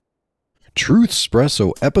Truth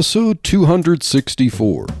Espresso episode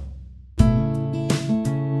 264.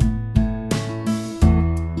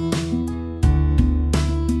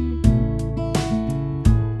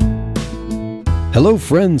 Hello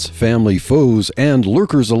friends, family, foes, and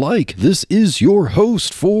lurkers alike. This is your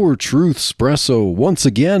host for Truth Espresso, once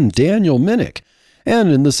again, Daniel Minnick. And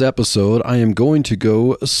in this episode, I am going to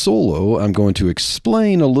go solo. I'm going to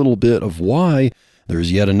explain a little bit of why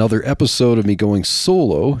there's yet another episode of me going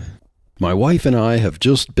solo. My wife and I have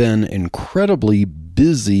just been incredibly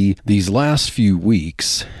busy these last few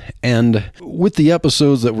weeks, and with the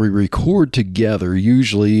episodes that we record together,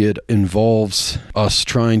 usually it involves us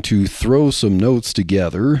trying to throw some notes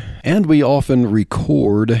together, and we often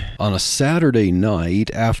record on a Saturday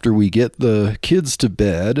night after we get the kids to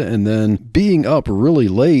bed, and then being up really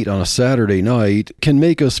late on a Saturday night can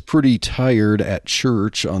make us pretty tired at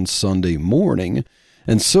church on Sunday morning.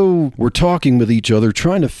 And so we're talking with each other,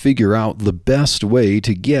 trying to figure out the best way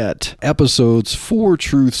to get episodes for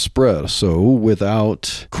Truth Espresso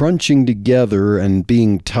without crunching together and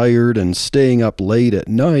being tired and staying up late at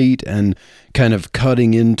night and kind of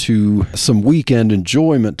cutting into some weekend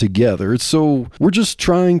enjoyment together. So we're just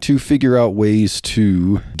trying to figure out ways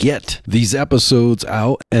to get these episodes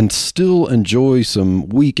out and still enjoy some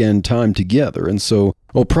weekend time together. And so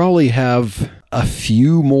we'll probably have a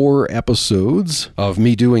few more episodes of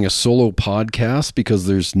me doing a solo podcast because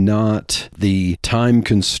there's not the time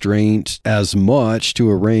constraint as much to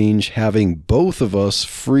arrange having both of us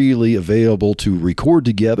freely available to record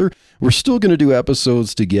together. We're still going to do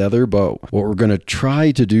episodes together, but what we're going to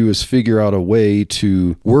try to do is figure out a way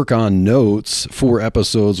to work on notes for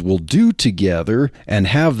episodes we'll do together and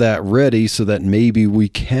have that ready so that maybe we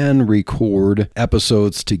can record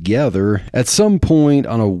episodes together at some point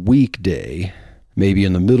on a weekday, maybe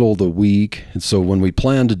in the middle of the week. And so when we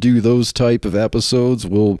plan to do those type of episodes,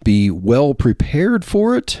 we'll be well prepared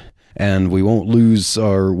for it, and we won't lose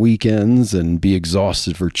our weekends and be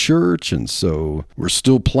exhausted for church. And so we're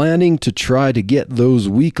still planning to try to get those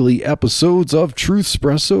weekly episodes of Truth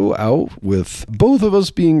Espresso out, with both of us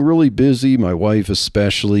being really busy, my wife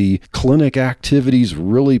especially, clinic activities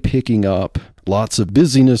really picking up. Lots of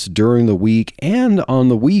busyness during the week and on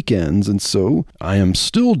the weekends, and so I am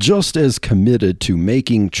still just as committed to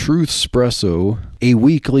making Truth Espresso a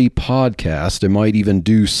weekly podcast. I might even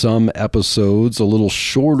do some episodes a little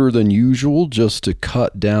shorter than usual just to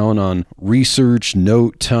cut down on research,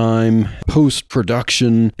 note time,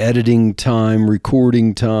 post-production, editing time,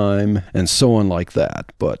 recording time, and so on like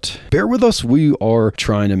that. But bear with us, we are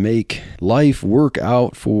trying to make life work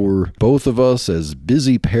out for both of us as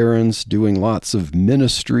busy parents doing lots of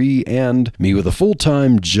ministry, and me with a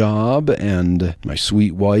full-time job, and my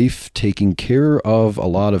sweet wife taking care of a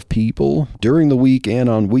lot of people during the week and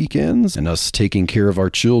on weekends, and us taking care of our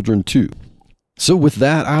children too. So with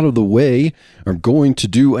that out of the way, I'm going to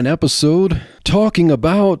do an episode talking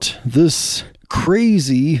about this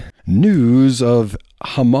crazy news of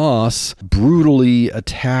Hamas brutally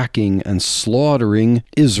attacking and slaughtering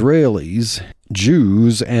Israelis,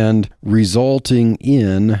 Jews, and resulting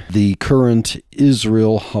in the current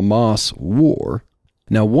Israel-Hamas war.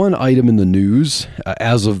 Now, one item in the news,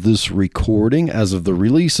 as of this recording, as of the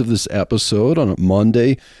release of this episode on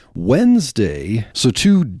Monday, Wednesday, so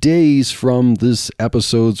 2 days from this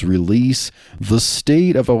episode's release, the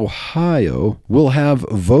state of Ohio will have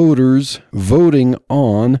voters voting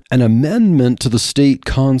on an amendment to the state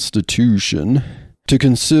constitution to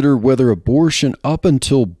consider whether abortion up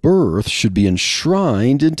until birth should be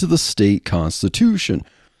enshrined into the state constitution.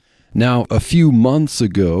 Now, a few months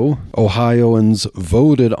ago, Ohioans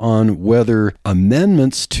voted on whether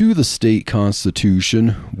amendments to the state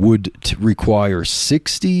constitution would require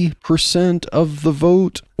 60% of the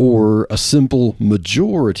vote or a simple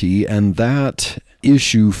majority, and that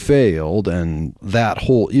issue failed, and that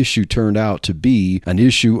whole issue turned out to be an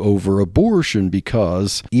issue over abortion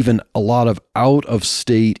because even a lot of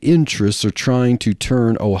out-of-state interests are trying to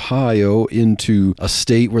turn Ohio into a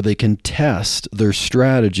state where they can test their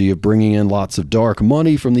strategy of bringing in lots of dark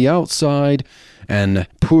money from the outside and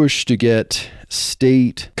push to get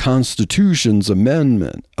state constitutions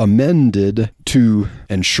amended to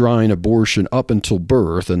enshrine abortion up until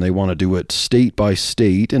birth, and they want to do it state by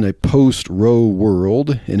state in a post-Roe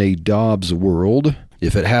world, in a Dobbs world.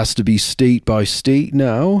 If it has to be state by state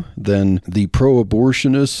now, then the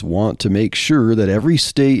pro-abortionists want to make sure that every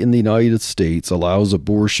state in the United States allows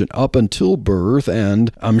abortion up until birth, and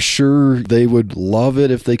I'm sure they would love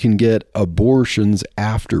it if they can get abortions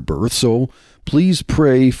after birth. So please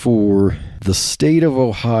pray for the state of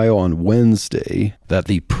Ohio on Wednesday, that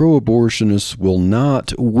the pro-abortionists will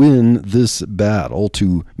not win this battle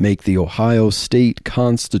to make the Ohio state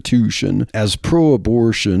constitution as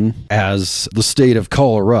pro-abortion as the state of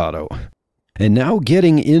Colorado. And now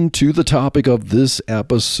getting into the topic of this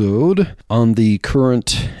episode on the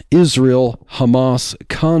current Israel-Hamas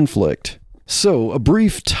conflict. So, a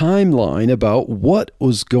brief timeline about what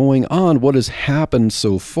was going on, what has happened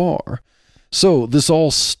so far. So, this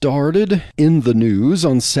all started in the news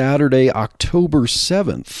on Saturday, October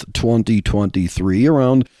 7th, 2023,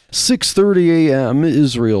 around 6:30 a.m.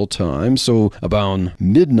 Israel time, so about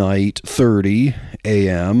midnight 30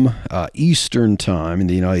 a.m. Eastern time in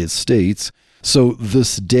the United States. So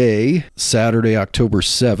this day, Saturday, October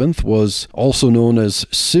 7th, was also known as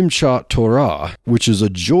Simchat Torah, which is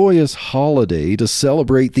a joyous holiday to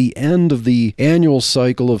celebrate the end of the annual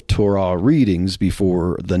cycle of Torah readings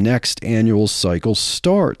before the next annual cycle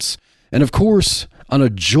starts. And of course, on a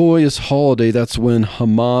joyous holiday, that's when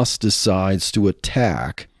Hamas decides to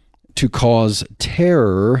attack, to cause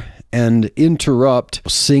terror and interrupt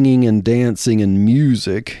singing and dancing and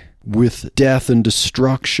music with death and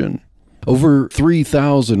destruction. Over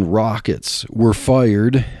 3,000 rockets were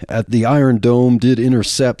fired. The Iron Dome did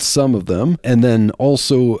intercept some of them. And then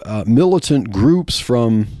also militant groups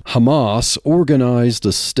from Hamas organized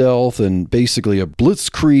a stealth and basically a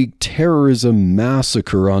blitzkrieg terrorism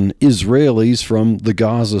massacre on Israelis from the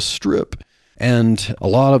Gaza Strip. And a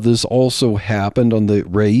lot of this also happened on the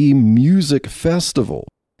Re'im Music Festival.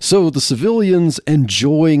 So the civilians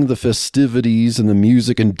enjoying the festivities and the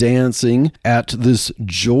music and dancing at this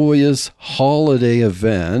joyous holiday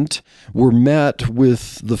event were met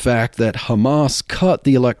with the fact that Hamas cut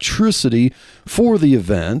the electricity for the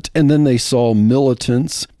event, and then they saw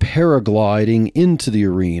militants paragliding into the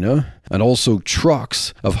arena, and also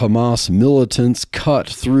trucks of Hamas militants cut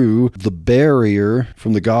through the barrier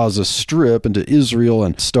from the Gaza Strip into Israel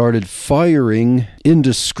and started firing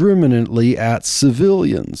indiscriminately at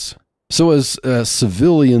civilians. So as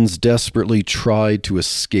civilians desperately tried to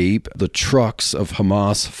escape, the trucks of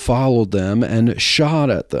Hamas followed them and shot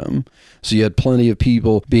at them. So you had plenty of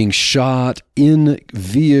people being shot in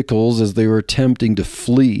vehicles as they were attempting to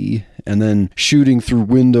flee, and then shooting through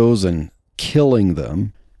windows and killing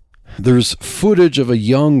them. There's footage of a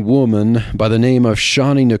young woman by the name of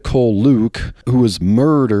Shani Nicole Luke who was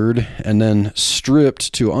murdered and then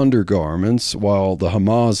stripped to undergarments while the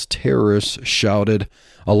Hamas terrorists shouted,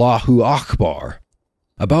 "Allahu Akbar."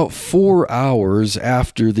 About 4 hours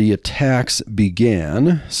after the attacks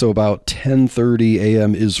began, so about 10:30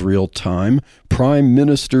 a.m. Israel time, Prime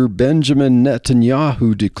Minister Benjamin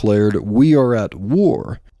Netanyahu declared, "We are at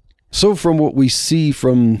war." So from what we see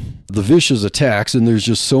from the vicious attacks, and there's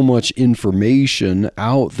just so much information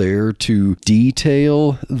out there to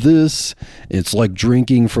detail this, it's like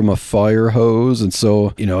drinking from a fire hose. And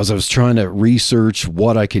so, as I was trying to research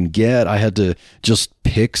what I can get, I had to just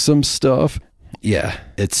pick some stuff. Yeah,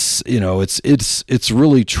 it's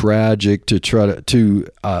really tragic to try to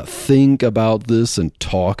think about this and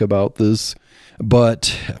talk about this.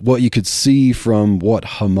 But what you could see from what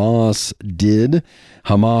Hamas did,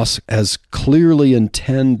 Hamas has clearly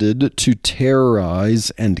intended to terrorize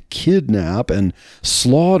and kidnap and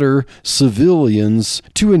slaughter civilians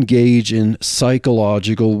to engage in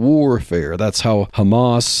psychological warfare. That's how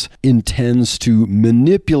Hamas intends to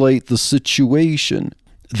manipulate the situation.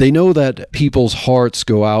 They know that people's hearts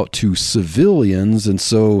go out to civilians, and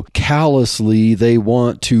so callously they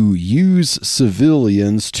want to use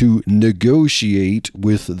civilians to negotiate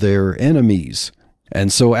with their enemies.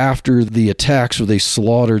 And so after the attacks where they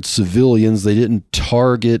slaughtered civilians, they didn't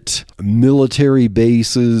target military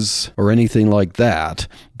bases or anything like that.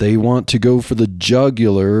 They want to go for the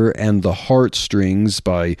jugular and the heartstrings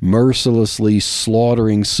by mercilessly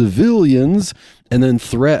slaughtering civilians, and then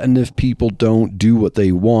threaten if people don't do what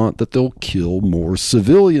they want that they'll kill more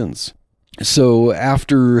civilians. So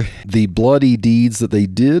after the bloody deeds that they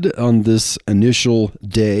did on this initial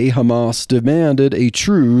day, Hamas demanded a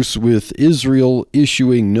truce with Israel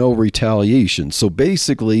issuing no retaliation. So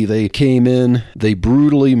basically they came in, they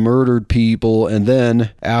brutally murdered people, and then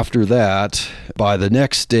after that, by the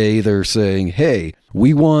next day, they're saying, hey,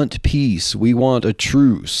 we want peace. We want a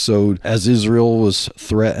truce. So as Israel was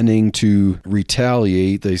threatening to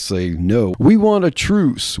retaliate, they say, no, we want a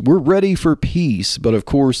truce. We're ready for peace. But of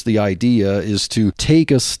course, the idea is to take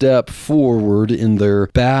a step forward in their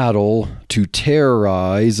battle to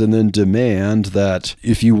terrorize and then demand that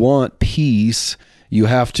if you want peace, you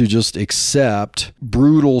have to just accept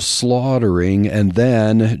brutal slaughtering and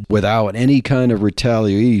then, without any kind of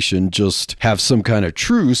retaliation, just have some kind of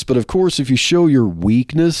truce. But of course, if you show your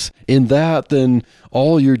weakness in that, then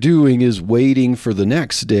all you're doing is waiting for the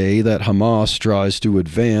next day that Hamas tries to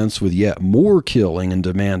advance with yet more killing and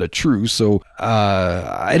demand a truce. So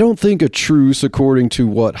I don't think a truce, according to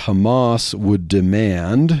what Hamas would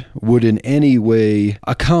demand, would in any way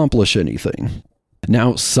accomplish anything.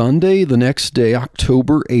 Now, Sunday, the next day,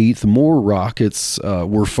 October 8th, more rockets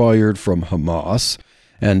were fired from Hamas,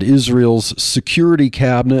 and Israel's security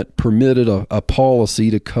cabinet permitted a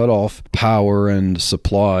policy to cut off power and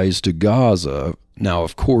supplies to Gaza. Now,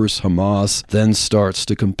 of course, Hamas then starts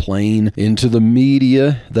to complain into the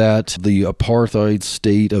media that the apartheid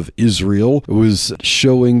state of Israel was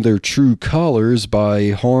showing their true colors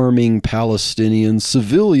by harming Palestinian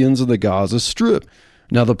civilians in the Gaza Strip.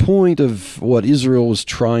 Now, the point of what Israel was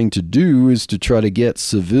trying to do is to try to get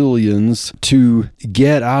civilians to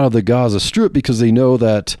get out of the Gaza Strip because they know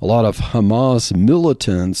that a lot of Hamas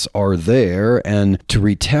militants are there, and to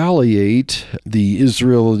retaliate, the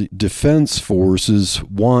Israel Defense Forces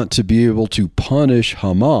want to be able to punish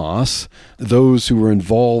Hamas, those who were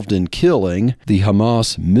involved in killing the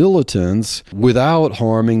Hamas militants, without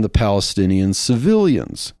harming the Palestinian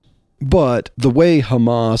civilians. But the way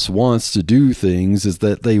Hamas wants to do things is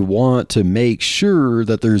that they want to make sure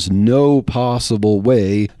that there's no possible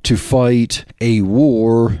way to fight a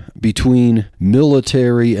war between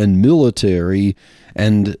military and military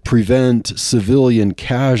and prevent civilian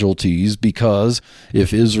casualties, because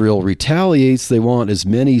if Israel retaliates, they want as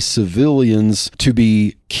many civilians to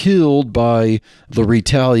be killed by the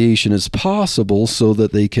retaliation as possible so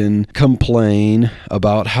that they can complain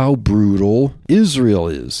about how brutal Israel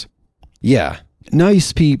is. Yeah,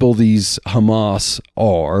 nice people these Hamas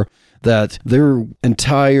are, that their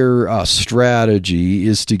entire strategy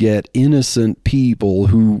is to get innocent people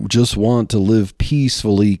who just want to live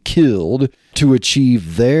peacefully killed to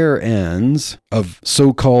achieve their ends of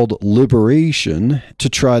so-called liberation to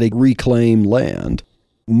try to reclaim land.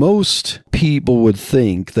 Most people would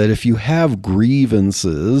think that if you have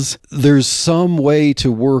grievances, there's some way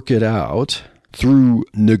to work it out through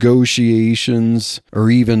negotiations or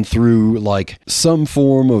even through like some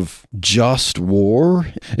form of just war.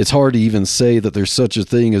 It's hard to even say that there's such a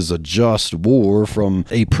thing as a just war from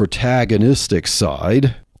a protagonistic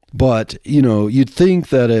side. But, you know, you'd think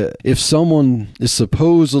that if someone is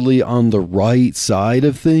supposedly on the right side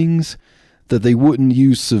of things, that they wouldn't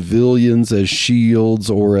use civilians as shields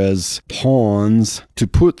or as pawns to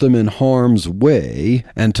put them in harm's way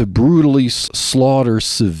and to brutally slaughter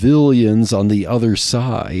civilians on the other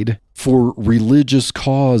side for religious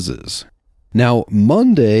causes. Now,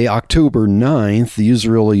 Monday, October 9th, the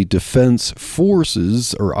Israeli Defense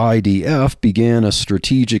Forces, or IDF, began a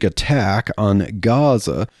strategic attack on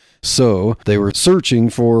Gaza, so they were searching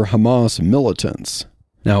for Hamas militants.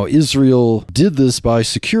 Now, Israel did this by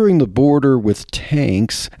securing the border with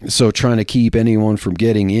tanks, so trying to keep anyone from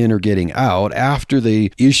getting in or getting out after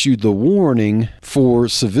they issued the warning for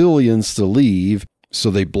civilians to leave.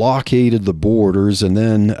 So they blockaded the borders, and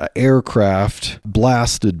then aircraft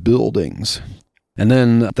blasted buildings. And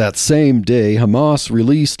then that same day, Hamas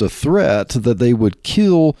released a threat that they would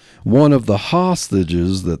kill one of the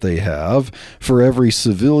hostages that they have for every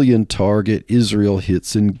civilian target Israel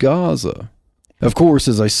hits in Gaza. Of course,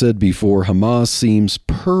 as I said before, Hamas seems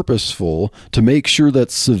purposeful to make sure that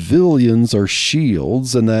civilians are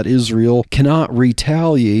shields and that Israel cannot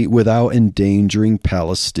retaliate without endangering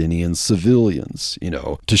Palestinian civilians,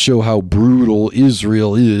 to show how brutal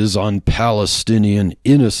Israel is on Palestinian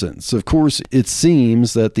innocents. Of course, it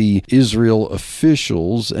seems that the Israel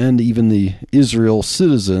officials and even the Israel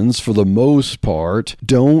citizens, for the most part,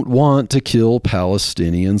 don't want to kill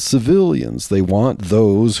Palestinian civilians. They want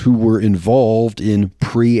those who were involved in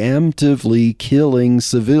preemptively killing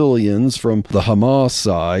civilians from the Hamas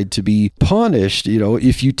side to be punished.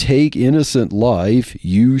 If you take innocent life,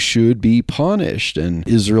 you should be punished. And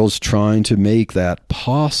Israel's trying to make that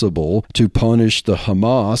possible, to punish the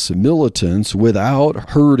Hamas militants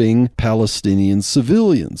without hurting Palestinian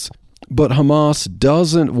civilians. But Hamas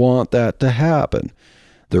doesn't want that to happen.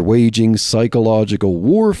 They're waging psychological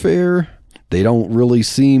warfare. They don't really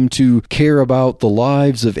seem to care about the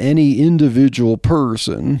lives of any individual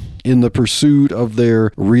person in the pursuit of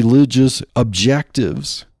their religious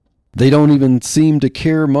objectives. They don't even seem to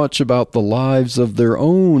care much about the lives of their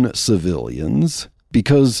own civilians,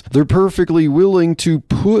 because they're perfectly willing to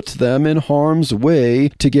put them in harm's way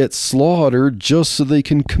to get slaughtered just so they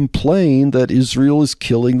can complain that Israel is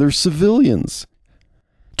killing their civilians.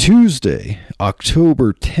 Tuesday,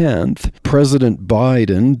 October 10th, President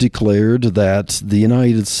Biden declared that the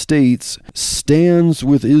United States stands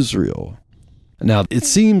with Israel. Now, it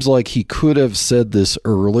seems like he could have said this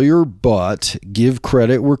earlier, but give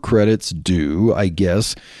credit where credit's due, I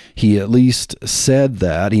guess. He at least said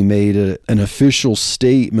that. He made an official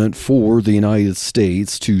statement for the United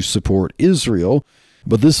States to support Israel.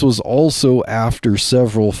 But this was also after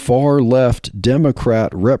several far-left Democrat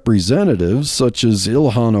representatives, such as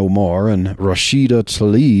Ilhan Omar and Rashida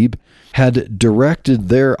Tlaib, had directed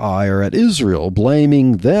their ire at Israel,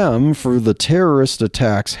 blaming them for the terrorist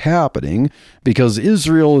attacks happening because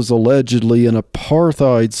Israel is allegedly an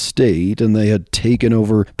apartheid state and they had taken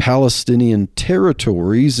over Palestinian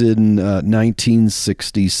territories in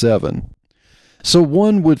 1967. So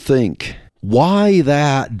one would think, why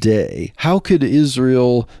that day? How could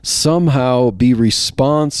Israel somehow be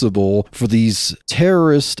responsible for these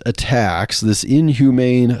terrorist attacks, this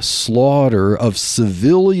inhumane slaughter of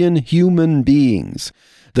civilian human beings?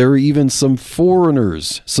 There are even some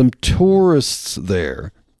foreigners, some tourists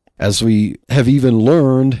there. As we have even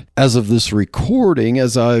learned as of this recording,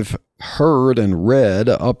 as I've heard and read,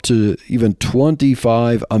 up to even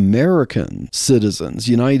 25 American citizens,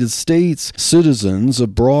 United States citizens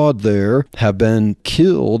abroad there have been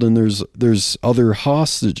killed, and there's other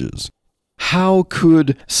hostages. How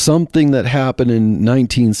could something that happened in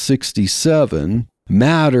 1967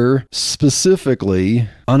 matter specifically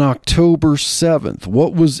on October 7th?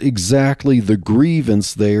 What was exactly the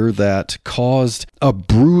grievance there that caused a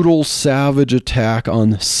brutal, savage attack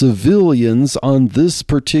on civilians on this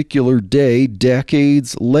particular day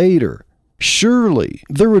decades later? Surely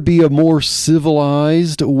there would be a more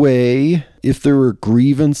civilized way if there were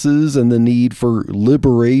grievances and the need for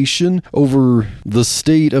liberation over the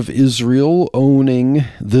state of Israel owning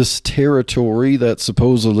this territory that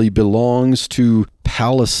supposedly belongs to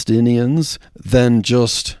Palestinians than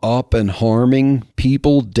just up and harming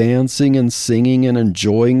people, dancing and singing and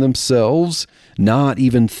enjoying themselves, not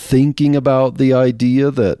even thinking about the idea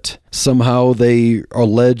that somehow they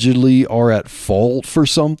allegedly are at fault for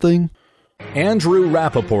something. Andrew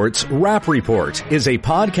Rappaport's Rap Report is a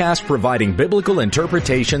podcast providing biblical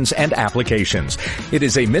interpretations and applications. It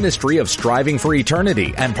is a ministry of Striving for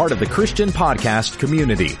Eternity and part of the Christian podcast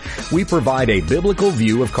community. We provide a biblical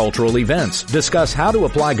view of cultural events, discuss how to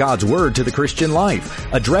apply God's Word to the Christian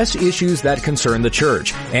life, address issues that concern the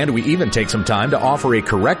church, and we even take some time to offer a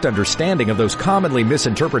correct understanding of those commonly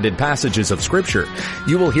misinterpreted passages of Scripture.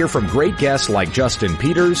 You will hear from great guests like Justin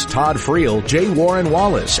Peters, Todd Friel, J. Warren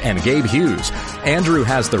Wallace, and Gabe Hughes. Andrew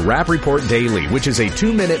has the Rap Report Daily, which is a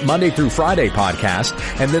 2-minute Monday through Friday podcast,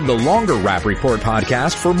 and then the longer Rap Report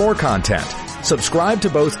podcast for more content. Subscribe to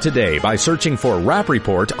both today by searching for Rap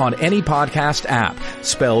Report on any podcast app,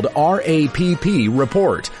 spelled R-A-P-P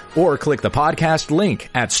Report, or click the podcast link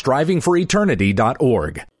at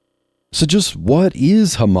strivingforeternity.org. So just what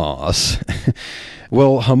is Hamas?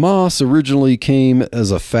 Well, Hamas originally came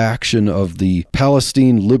as a faction of the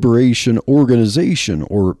Palestine Liberation Organization,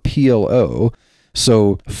 or PLO.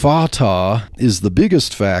 So Fatah is the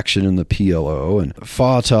biggest faction in the PLO, and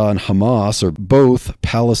Fatah and Hamas are both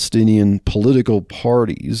Palestinian political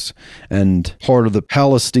parties and part of the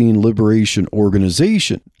Palestine Liberation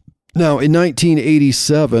Organization. Now, in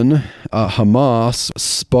 1987, Hamas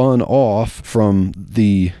spun off from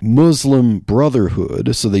the Muslim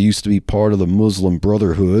Brotherhood. So they used to be part of the Muslim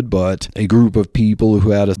Brotherhood, but a group of people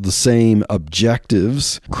who had the same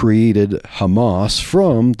objectives created Hamas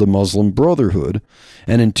from the Muslim Brotherhood.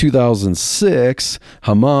 And in 2006,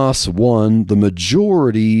 Hamas won the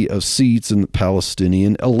majority of seats in the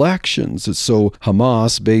Palestinian elections. And so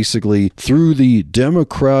Hamas basically, through the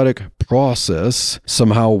democratic process,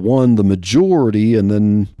 somehow won the majority and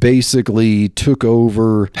then basically took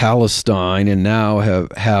over Palestine and now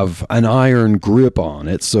have an iron grip on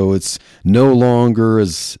it. So it's no longer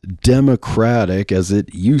as democratic as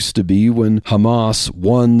it used to be when Hamas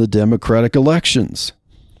won the democratic elections.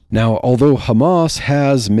 Now, although Hamas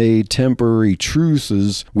has made temporary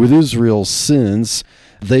truces with Israel since,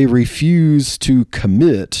 they refuse to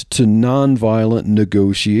commit to nonviolent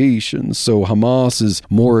negotiations. So Hamas is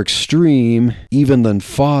more extreme even than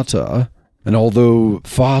Fatah. And although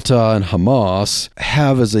Fatah and Hamas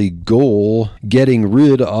have as a goal getting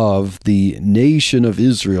rid of the nation of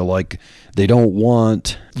Israel, like they don't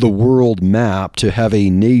want the world map to have a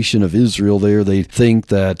nation of Israel there. They think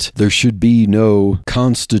that there should be no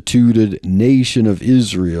constituted nation of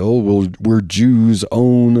Israel where Jews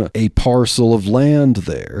own a parcel of land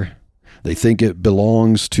there. They think it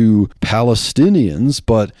belongs to Palestinians,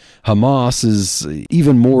 but Hamas is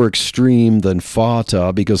even more extreme than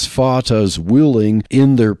Fatah, because Fatah is willing,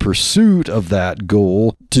 in their pursuit of that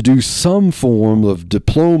goal, to do some form of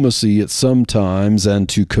diplomacy at some times and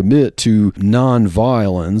to commit to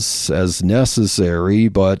nonviolence as necessary,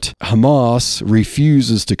 but Hamas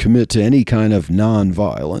refuses to commit to any kind of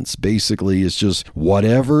nonviolence. Basically, it's just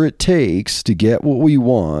whatever it takes to get what we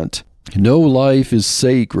want. No life is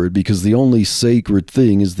sacred because the only sacred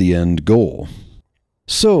thing is the end goal.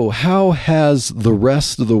 So, how has the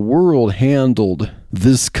rest of the world handled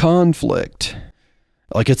this conflict?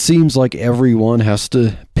 It seems like everyone has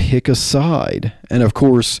to pick a side. And of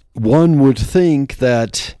course, one would think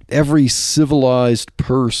that every civilized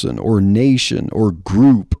person or nation or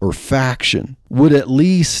group or faction would, at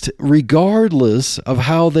least, regardless of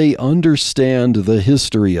how they understand the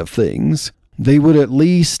history of things, they would at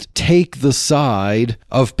least take the side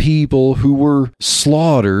of people who were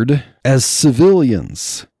slaughtered as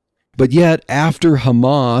civilians. But yet, after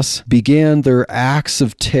Hamas began their acts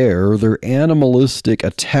of terror, their animalistic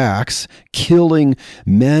attacks, killing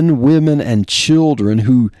men, women, and children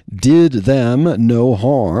who did them no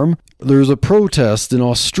harm, there's a protest in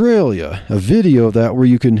Australia, a video of that where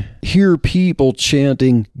you can hear people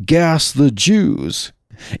chanting, "Gas the Jews,"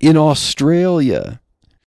 in Australia.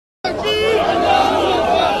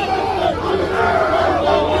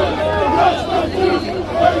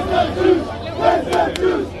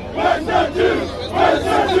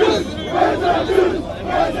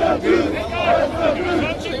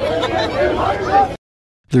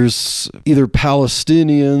 There's either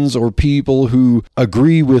Palestinians or people who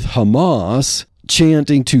agree with Hamas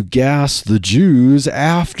chanting to gas the Jews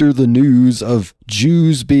after the news of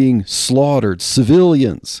Jews being slaughtered,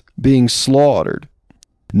 civilians being slaughtered.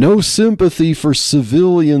 No sympathy for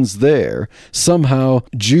civilians there. Somehow,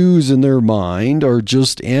 Jews in their mind are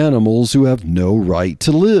just animals who have no right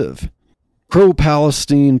to live.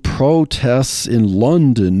 Pro-Palestine protests in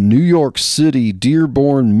London, New York City,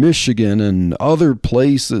 Dearborn, Michigan, and other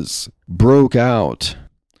places broke out.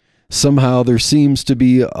 Somehow there seems to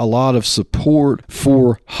be a lot of support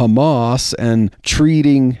for Hamas and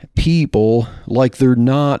treating people like they're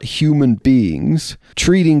not human beings,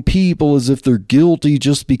 treating people as if they're guilty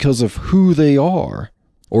just because of who they are,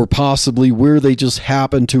 or possibly where they just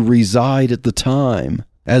happen to reside at the time,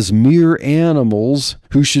 as mere animals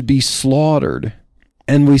who should be slaughtered.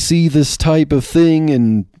 And we see this type of thing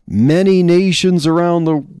in many nations around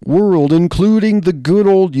the world, including the good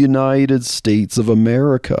old United States of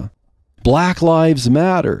America. Black Lives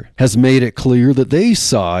Matter has made it clear that they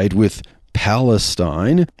side with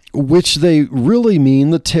Palestine, which they really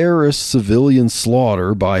mean the terrorist civilian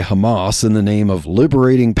slaughter by Hamas in the name of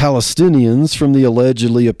liberating Palestinians from the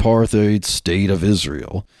allegedly apartheid state of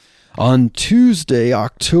Israel. On Tuesday,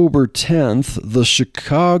 October 10th, the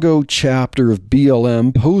Chicago chapter of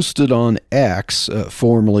BLM posted on X,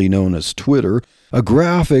 formerly known as Twitter, a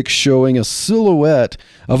graphic showing a silhouette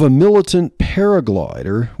of a militant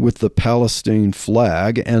paraglider with the Palestine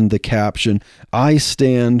flag and the caption, "I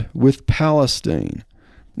stand with Palestine."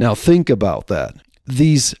 Now think about that.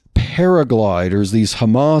 These paragliders, these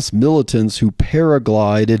Hamas militants who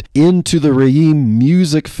paraglided into the Re'im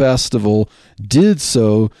Music Festival, did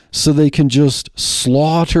so they can just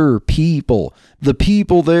slaughter people. The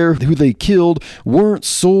people there who they killed weren't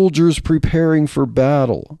soldiers preparing for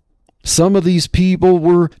battle. Some of these people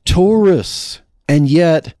were tourists. And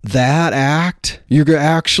yet, that act, you're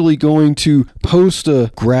actually going to post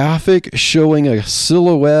a graphic showing a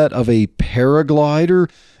silhouette of a paraglider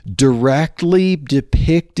directly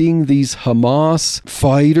depicting these Hamas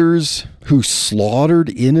fighters who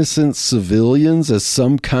slaughtered innocent civilians as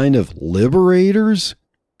some kind of liberators,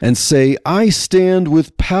 and say, "I stand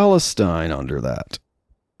with Palestine" under that.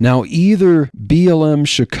 Now, either BLM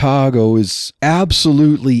Chicago is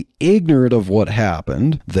absolutely ignorant of what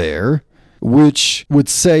happened there, which would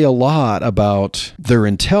say a lot about their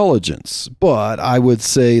intelligence, but I would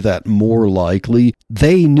say that more likely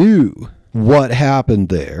they knew what happened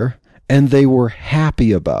there, and they were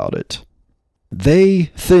happy about it. They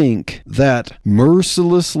think that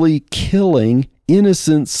mercilessly killing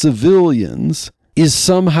innocent civilians is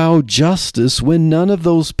somehow justice when none of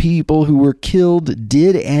those people who were killed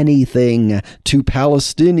did anything to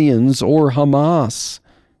Palestinians or Hamas.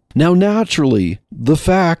 Now, naturally, the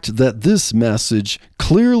fact that this message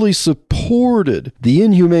clearly supported the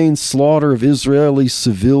inhumane slaughter of Israeli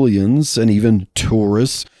civilians and even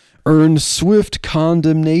tourists earned swift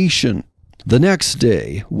condemnation. The next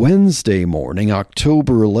day, Wednesday morning,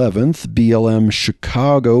 October 11th, BLM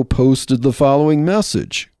Chicago posted the following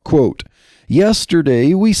message, quote,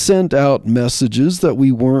 Yesterday, we sent out messages that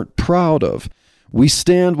we weren't proud of. We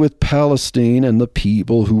stand with Palestine and the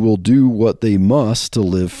people who will do what they must to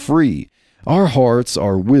live free. Our hearts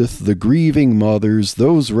are with the grieving mothers,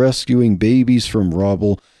 those rescuing babies from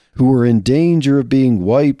rubble, who are in danger of being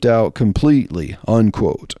wiped out completely,"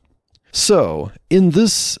 unquote. So, in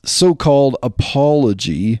this so-called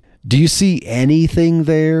apology, do you see anything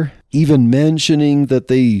there? Even mentioning that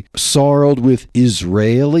they sorrowed with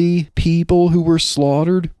Israeli people who were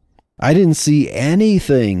slaughtered? I didn't see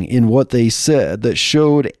anything in what they said that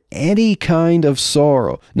showed any kind of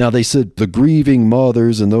sorrow. Now, they said the grieving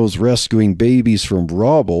mothers and those rescuing babies from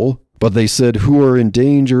rubble, but they said who are in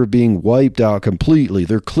danger of being wiped out completely.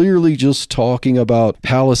 They're clearly just talking about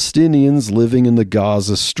Palestinians living in the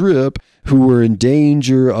Gaza Strip who were in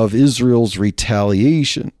danger of Israel's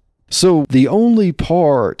retaliation. So the only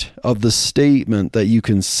part of the statement that you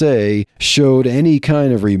can say showed any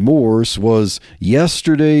kind of remorse was,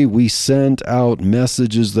 yesterday we sent out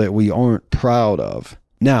messages that we aren't proud of.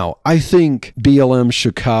 Now, I think BLM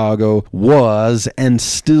Chicago was, and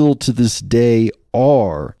still to this day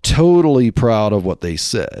are, totally proud of what they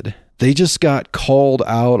said. They just got called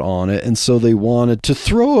out on it, and so they wanted to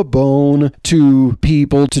throw a bone to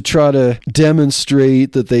people to try to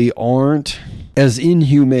demonstrate that they aren't as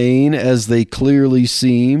inhumane as they clearly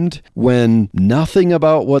seemed, when nothing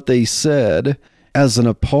about what they said as an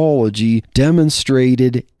apology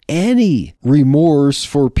demonstrated any remorse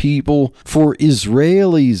for people, for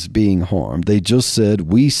Israelis being harmed. They just said,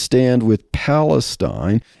 we stand with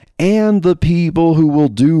Palestine and the people who will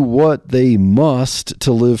do what they must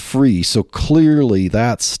to live free. So clearly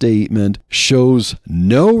that statement shows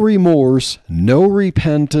no remorse, no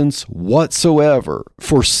repentance whatsoever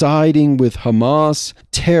for siding with Hamas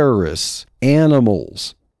terrorists,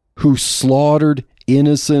 animals who slaughtered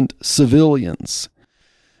innocent civilians.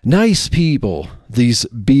 Nice people, these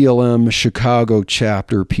BLM Chicago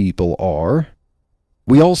chapter people are.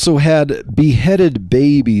 We also had beheaded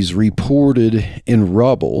babies reported in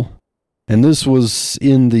rubble, and this was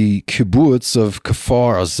in the kibbutz of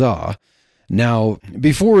Kfar Aza. Now,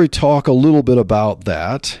 before we talk a little bit about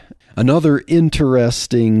that, another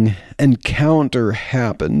interesting encounter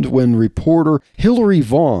happened when reporter Hillary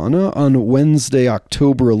Vaughn on Wednesday,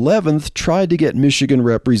 October 11th, tried to get Michigan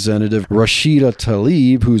Representative Rashida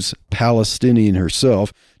Tlaib, who's Palestinian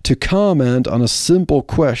herself, to comment on a simple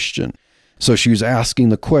question. So she was asking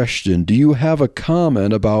the question, do you have a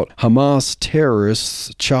comment about Hamas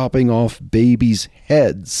terrorists chopping off babies'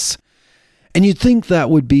 heads? And you'd think that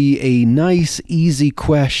would be a nice, easy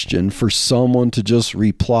question for someone to just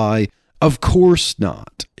reply, of course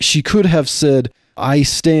not. She could have said, I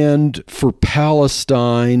stand for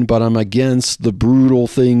Palestine, but I'm against the brutal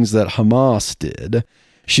things that Hamas did.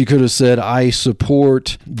 She could have said, I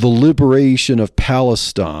support the liberation of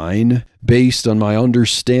Palestine based on my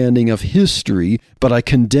understanding of history, but I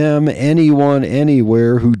condemn anyone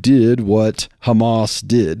anywhere who did what Hamas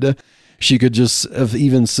did. She could just have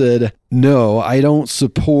even said, no, I don't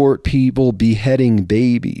support people beheading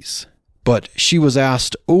babies. But she was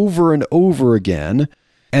asked over and over again,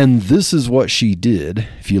 and this is what she did,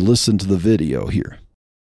 if you listen to the video here.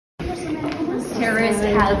 Terrorists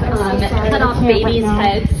have cut off babies'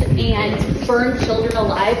 heads and burned children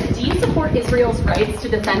alive. Do you support Israel's rights to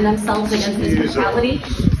defend themselves against this brutality?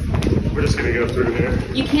 We're just going to go through here.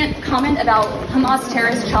 You can't comment about Hamas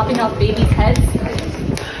terrorists chopping off babies' heads?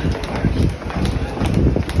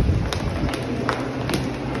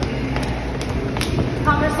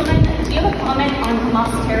 Congresswoman, do you have a comment on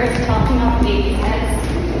Hamas terrorists chopping off babies' heads?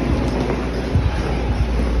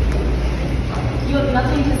 You have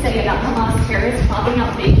nothing to say about Hamas terrorists chopping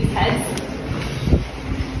off babies' heads?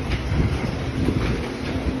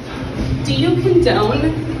 Do you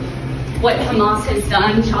condone what Hamas has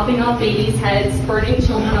done, chopping off babies' heads, burning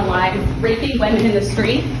children alive, raping women in the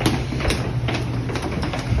street?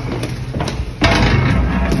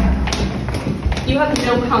 You have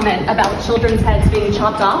no comment about children's heads being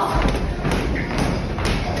chopped off?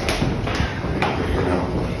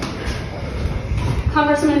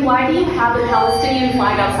 Congressman, why do you have a Palestinian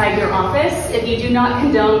flag outside your office if you do not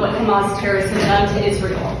condone what Hamas terrorists have done to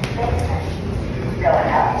Israel?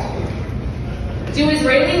 Do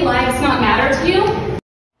Israeli lives not matter to you?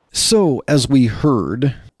 So, as we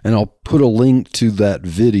heard, and I'll put a link to that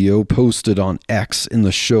video posted on X in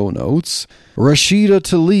the show notes, Rashida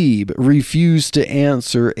Tlaib refused to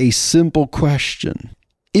answer a simple question.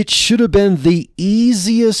 It should have been the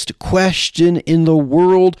easiest question in the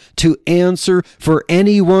world to answer for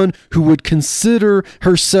anyone who would consider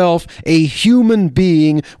herself a human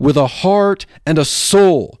being with a heart and a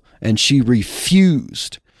soul, and she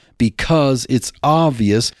refused. because it's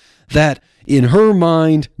obvious that in her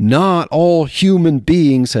mind, not all human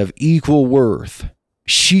beings have equal worth.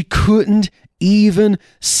 She couldn't even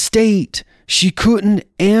state, she couldn't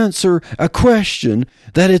answer a question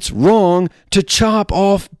that it's wrong to chop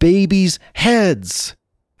off babies' heads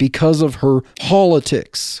because of her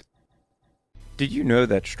politics. Did you know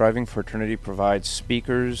that Striving for Eternity provides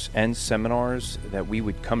speakers and seminars that we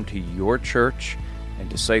would come to your church and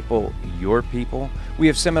disciple your people? We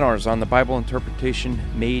have seminars on the Bible interpretation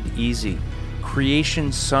made easy,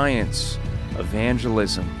 creation science,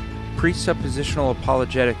 evangelism, presuppositional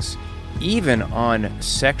apologetics, even on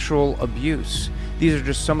sexual abuse. These are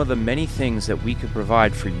just some of the many things that we could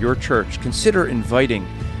provide for your church. Consider inviting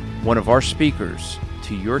one of our speakers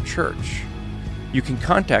to your church. You can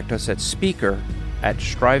contact us at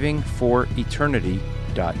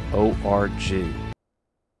speaker@strivingforeternity.org.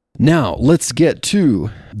 Now, let's get to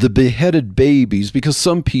the beheaded babies, because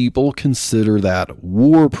some people consider that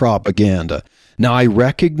war propaganda. Now, I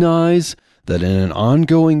recognize that in an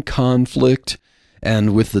ongoing conflict,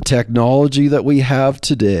 and with the technology that we have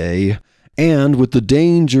today, and with the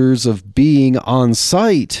dangers of being on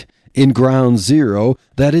site in ground zero,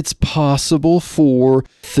 that it's possible for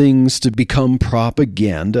things to become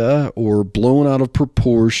propaganda or blown out of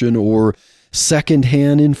proportion or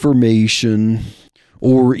secondhand information,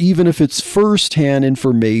 or even if it's firsthand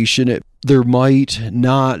information, there might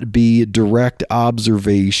not be direct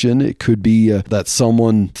observation. It could be that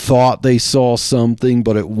someone thought they saw something,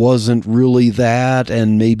 but it wasn't really that,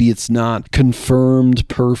 and maybe it's not confirmed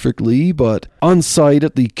perfectly. But on site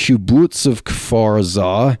at the kibbutz of Kfar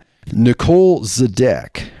Aza, Nicole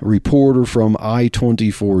Zedek, reporter from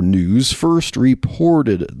I-24 News, first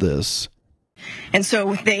reported this. And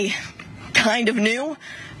so they kind of knew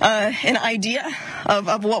an idea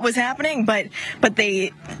of what was happening, but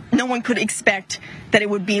no one could expect that it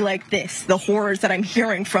would be like this. The horrors that I'm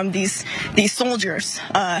hearing from these soldiers,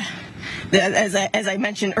 as I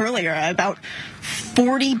mentioned earlier, about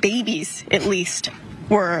 40 babies at least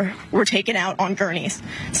were taken out on gurneys.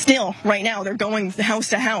 Still, right now, they're going house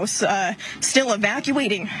to house, still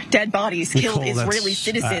evacuating dead bodies, Nicole, killed Israeli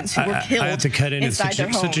citizens who were killed I have to cut in. It's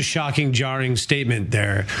such a shocking, jarring statement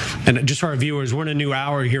there. And just for our viewers, we're in a new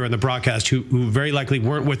hour here on the broadcast who very likely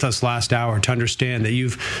weren't with us last hour, to understand that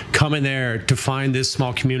you've come in there to find this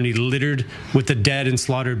small community littered with the dead and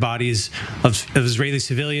slaughtered bodies of Israeli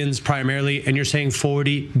civilians primarily, and you're saying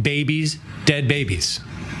 40 babies, dead babies.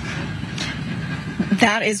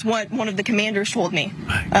 That is what one of the commanders told me.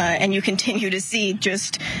 And you continue to see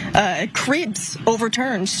just cribs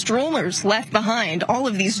overturned, strollers left behind, all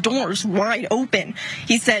of these doors wide open.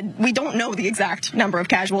 He said, we don't know the exact number of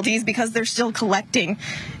casualties because they're still collecting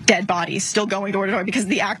dead bodies, still going door to door because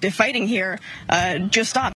the active fighting here just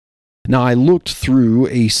stopped. Now, I looked through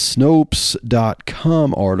a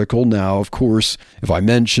Snopes.com article. Now, of course, if I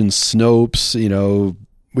mention Snopes,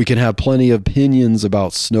 we can have plenty of opinions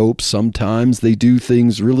about Snopes. Sometimes they do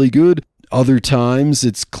things really good. Other times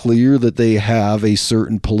it's clear that they have a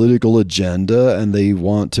certain political agenda and they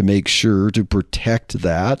want to make sure to protect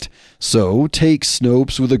that. So take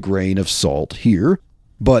Snopes with a grain of salt here.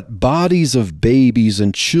 But bodies of babies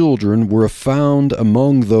and children were found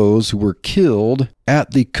among those who were killed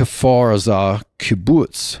at the Kfar Aza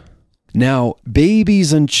kibbutz. Now,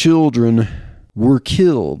 babies and children were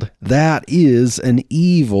killed. That is an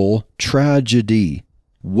evil tragedy.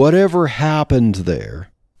 Whatever happened there,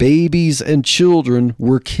 babies and children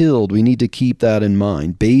were killed. We need to keep that in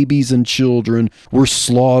mind. Babies and children were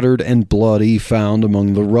slaughtered and bloody, found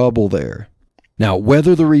among the rubble there. Now,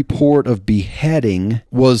 whether the report of beheading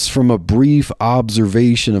was from a brief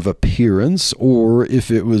observation of appearance or if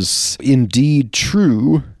it was indeed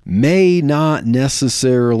true may not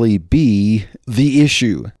necessarily be the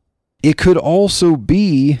issue. It could also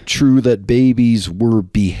be true that babies were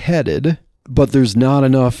beheaded, but there's not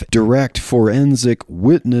enough direct forensic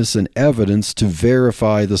witness and evidence to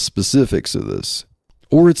verify the specifics of this.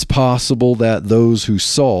 Or it's possible that those who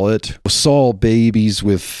saw it saw babies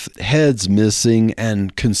with heads missing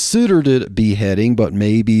and considered it beheading, but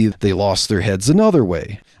maybe they lost their heads another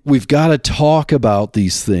way. We've got to talk about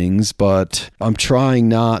these things, but I'm trying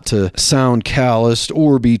not to sound calloused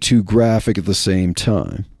or be too graphic at the same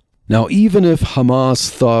time. Now, even if Hamas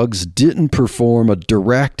thugs didn't perform a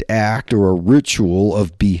direct act or a ritual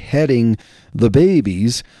of beheading the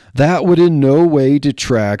babies, that would in no way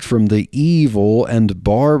detract from the evil and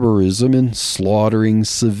barbarism in slaughtering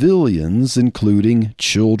civilians, including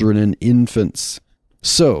children and infants.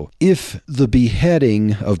 So, if the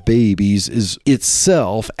beheading of babies is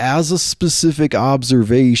itself, as a specific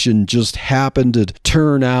observation, just happened to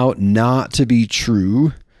turn out not to be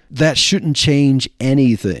true, that shouldn't change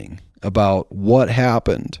anything about what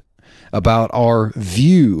happened, about our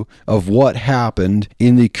view of what happened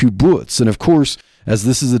in the kibbutz. And of course, as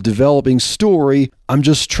this is a developing story, I'm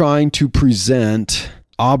just trying to present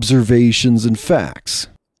observations and facts,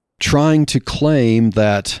 trying to claim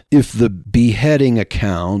that if the beheading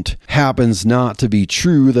account happens not to be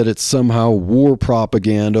true, that it's somehow war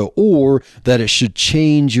propaganda, or that it should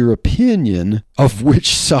change your opinion of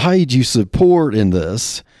which side you support in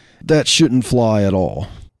this. That shouldn't fly at all.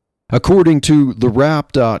 According to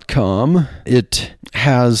TheWrap.com, it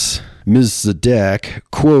has Ms. Zadek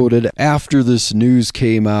quoted after this news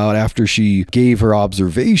came out, after she gave her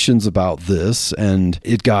observations about this, and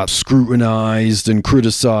it got scrutinized and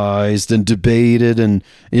criticized and debated and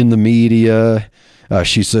in the media.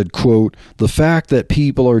 She said, quote, "The fact that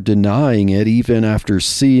people are denying it even after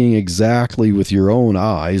seeing exactly with your own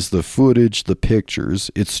eyes the footage, the pictures,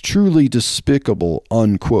 it's truly despicable,"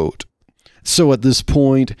 unquote. So at this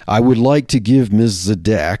point, I would like to give Ms.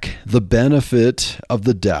 Zadek the benefit of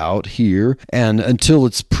the doubt here, and until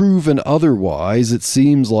it's proven otherwise, it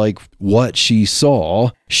seems like what she saw,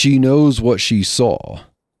 she knows what she saw.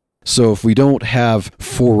 So if we don't have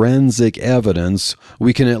forensic evidence,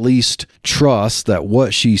 we can at least trust that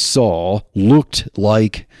what she saw looked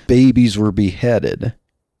like babies were beheaded.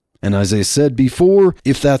 And as I said before,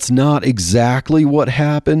 if that's not exactly what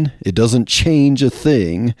happened, it doesn't change a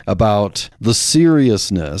thing about the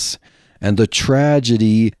seriousness and the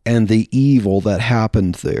tragedy and the evil that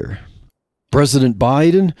happened there. President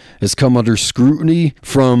Biden has come under scrutiny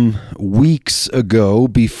from weeks ago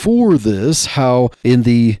before this, how in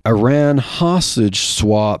the Iran hostage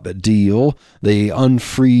swap deal, they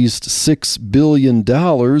unfreezed $6 billion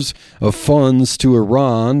of funds to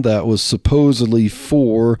Iran that was supposedly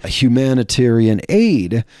for humanitarian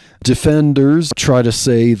aid. Defenders try to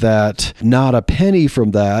say that not a penny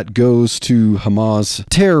from that goes to Hamas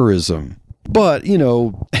terrorism. But,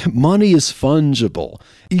 money is fungible.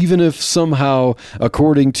 Even if somehow,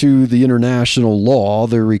 according to the international law,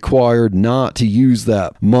 they're required not to use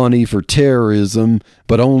that money for terrorism,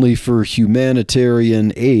 but only for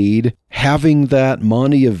humanitarian aid, having that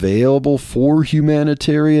money available for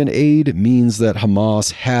humanitarian aid means that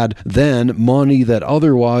Hamas had then money that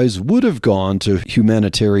otherwise would have gone to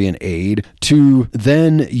humanitarian aid to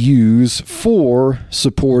then use for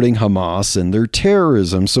supporting Hamas and their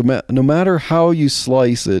terrorism. So no matter how you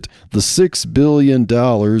slice it, the $6 billion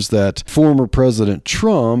that former President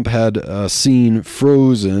Trump had seen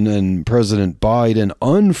frozen and President Biden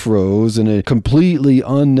unfroze in a completely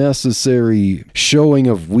unnecessary showing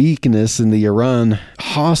of weakness in the Iran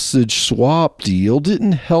hostage swap deal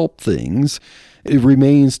didn't help things. It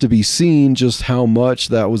remains to be seen just how much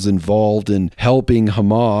that was involved in helping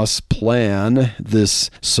Hamas plan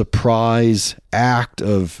this surprise act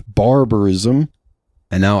of barbarism.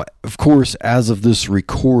 And now, of course, as of this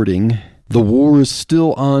recording, the war is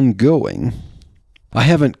still ongoing. I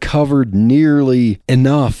haven't covered nearly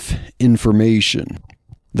enough information.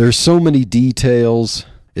 There's so many details.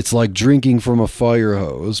 It's like drinking from a fire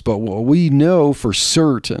hose. But what we know for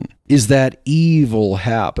certain is that evil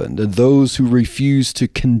happened. And those who refuse to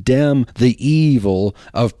condemn the evil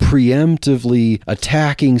of preemptively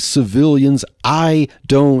attacking civilians, I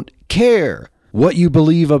don't care what you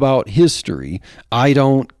believe about history. I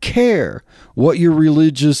don't care what your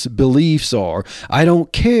religious beliefs are. I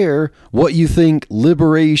don't care what you think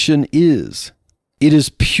liberation is. It is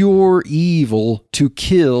pure evil to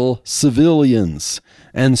kill civilians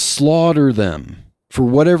and slaughter them for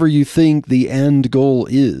whatever you think the end goal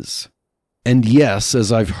is. And yes,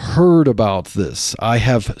 as I've heard about this, I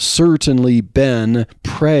have certainly been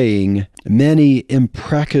praying many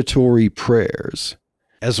imprecatory prayers.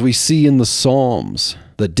 As we see in the Psalms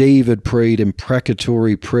that David prayed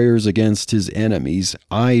imprecatory prayers against his enemies,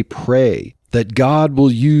 I pray that God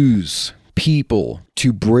will use people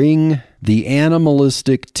to bring the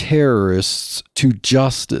animalistic terrorists to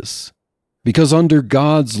justice. Because under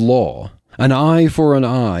God's law, an eye for an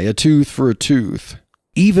eye, a tooth for a tooth,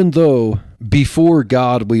 even though before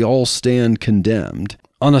God we all stand condemned,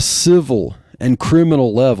 on a civil and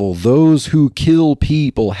criminal level, those who kill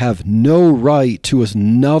people have no right to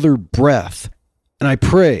another breath. And I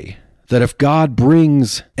pray that if God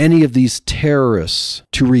brings any of these terrorists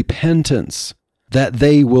to repentance, that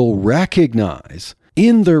they will recognize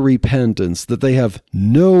in their repentance that they have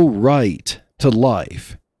no right to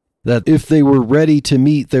life. That if they were ready to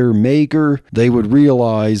meet their Maker, they would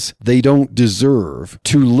realize they don't deserve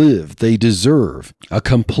to live. They deserve a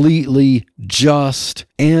completely just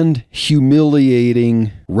and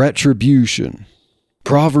humiliating retribution.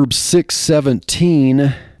 Proverbs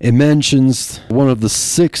 6:17, it mentions one of the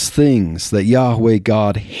 6 things that Yahweh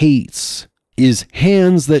God hates is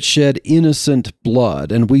hands that shed innocent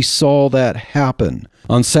blood, and we saw that happen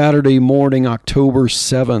on Saturday morning, October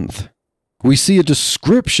 7th. We see a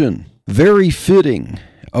description, very fitting,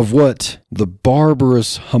 of what the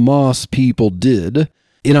barbarous Hamas people did.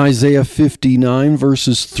 In Isaiah 59,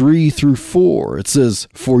 verses 3 through 4, it says,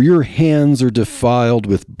 "For your hands are defiled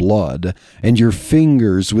with blood, and your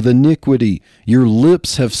fingers with iniquity. Your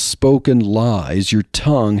lips have spoken lies, your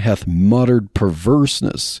tongue hath muttered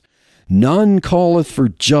perverseness. None calleth for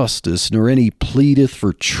justice, nor any pleadeth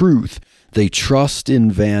for truth. They trust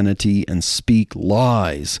in vanity and speak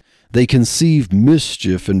lies. They conceive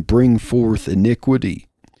mischief and bring forth iniquity."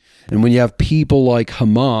 And when you have people like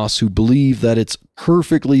Hamas who believe that it's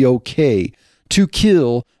perfectly okay to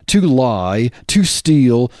kill, to lie, to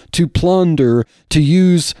steal, to plunder, to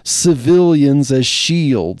use civilians as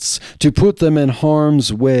shields, to put them in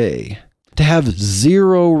harm's way, to have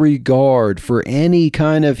zero regard for any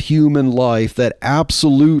kind of human life, that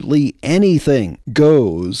absolutely anything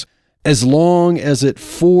goes, as long as it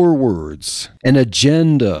forwards an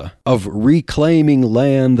agenda of reclaiming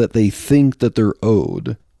land that they think that they're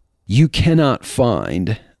owed, you cannot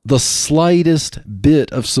find the slightest bit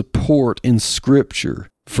of support in Scripture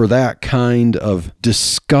for that kind of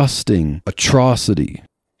disgusting atrocity.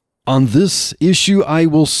 On this issue, I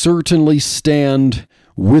will certainly stand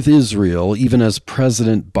with Israel, even as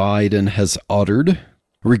President Biden has uttered,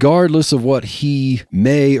 regardless of what he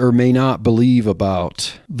may or may not believe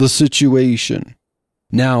about the situation.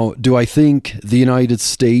 Now, do I think the United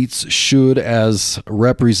States should, as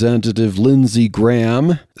Representative Lindsey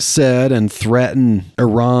Graham said, and threaten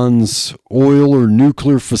Iran's oil or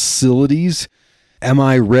nuclear facilities? Am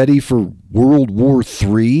I ready for World War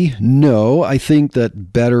III? No, I think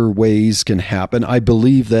that better ways can happen. I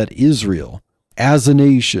believe that Israel, as a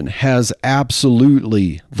nation, has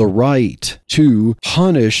absolutely the right to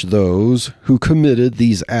punish those who committed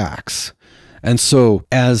these acts. And so,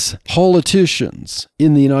 as politicians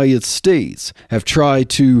in the United States have tried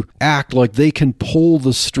to act like they can pull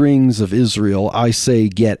the strings of Israel, I say,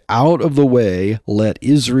 get out of the way, let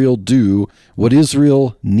Israel do what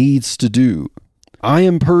Israel needs to do. I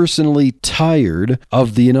am personally tired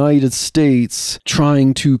of the United States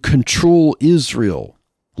trying to control Israel.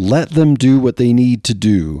 Let them do what they need to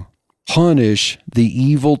do. Punish the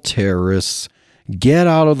evil terrorists. Get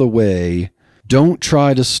out of the way. Don't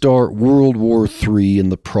try to start World War III in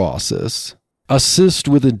the process. Assist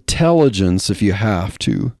with intelligence if you have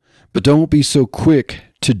to, but don't be so quick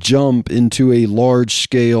to jump into a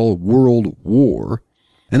large-scale world war.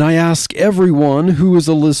 And I ask everyone who is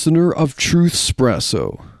a listener of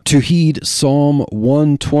Truthspresso to heed Psalm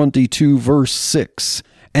 122, verse 6,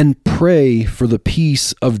 and pray for the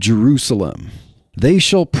peace of Jerusalem. They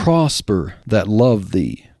shall prosper that love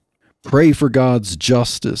thee. Pray for God's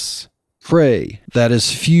justice. Pray that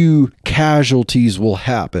as few casualties will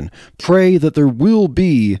happen. Pray that there will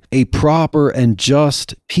be a proper and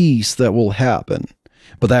just peace that will happen.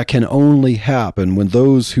 But that can only happen when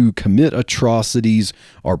those who commit atrocities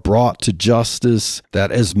are brought to justice,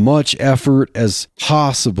 that as much effort as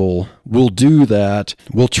possible will do that,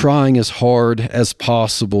 will trying as hard as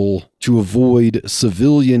possible to avoid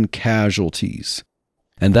civilian casualties,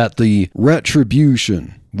 and that the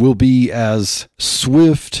retribution will be as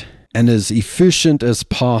swift and as efficient as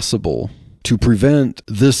possible to prevent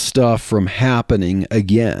this stuff from happening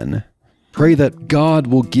again. Pray that God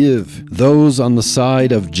will give those on the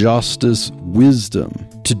side of justice wisdom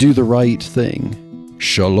to do the right thing.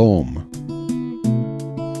 Shalom.